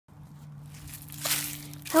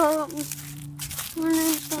Hello, my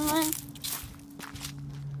name's Nolan.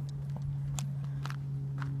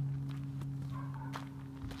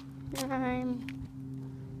 I'm...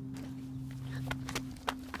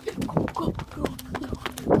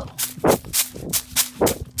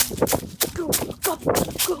 Go.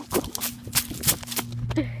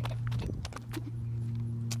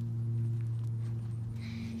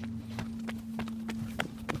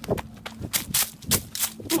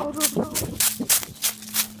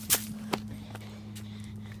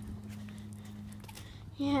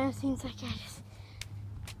 Yeah, it seems like I just...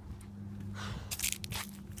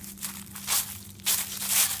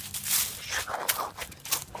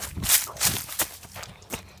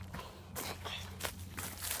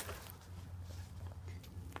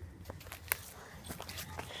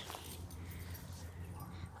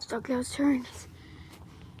 Stockhouse turns.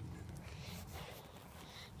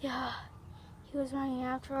 Yeah, he was running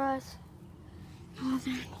after us.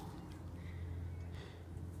 Nolan.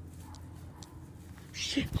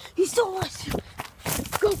 Shit, he saw us.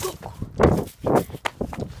 Go.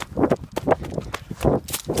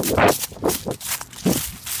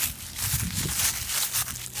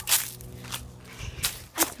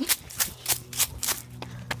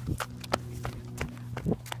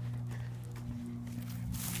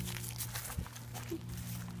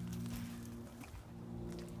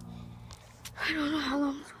 I don't know how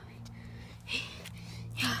long it's gonna be.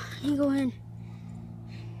 Yeah, you go in.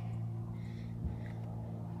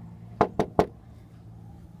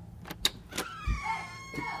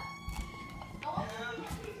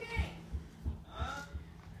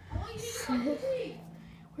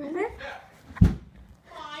 Where is it?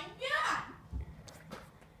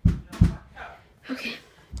 Okay.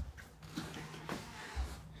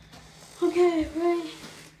 Okay, right.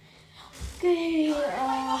 Okay,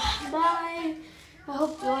 bye. I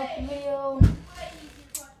hope you like the video.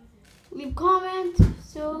 Leave comments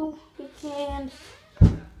so we can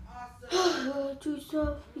do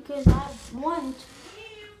stuff because I want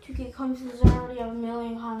to get comments. I already have 1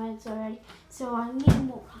 million comments already, so I need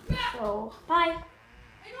more comments. So bye.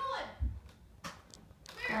 Hey Nolan!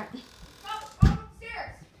 Come Alright. Come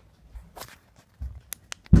upstairs!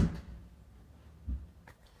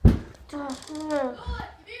 Nolan, come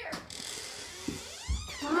here!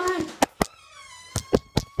 Come on.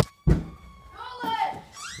 Nolan!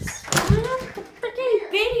 Turn off the freaking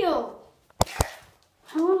video.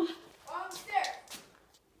 Come upstairs!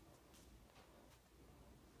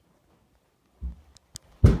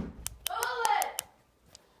 Nolan!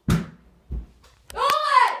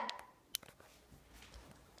 Nolan!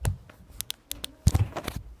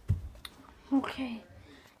 Okay.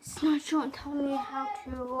 It's not showing telling me how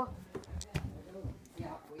to.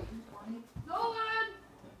 Nolan!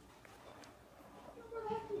 Where the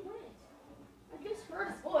heck he went? I just heard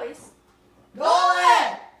his voice.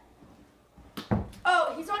 Nolan!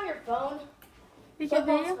 Oh, he's on your phone. Is Put your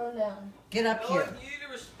Mom's video? phone down. Get up Nolan, here. you need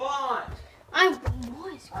to respond. I was.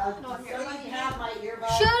 Somebody have my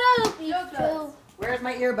earbuds. Shut up, you No two. Where's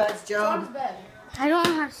my earbuds, It's on his Job? bed. I don't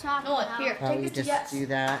know how to stop Nolan, now. here, Oh, take you this to just yes. do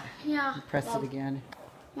that. Yeah. Press it again.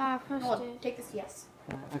 Yeah, I pressed Nolan, it. take this to yes.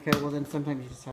 Okay, well then sometimes you just have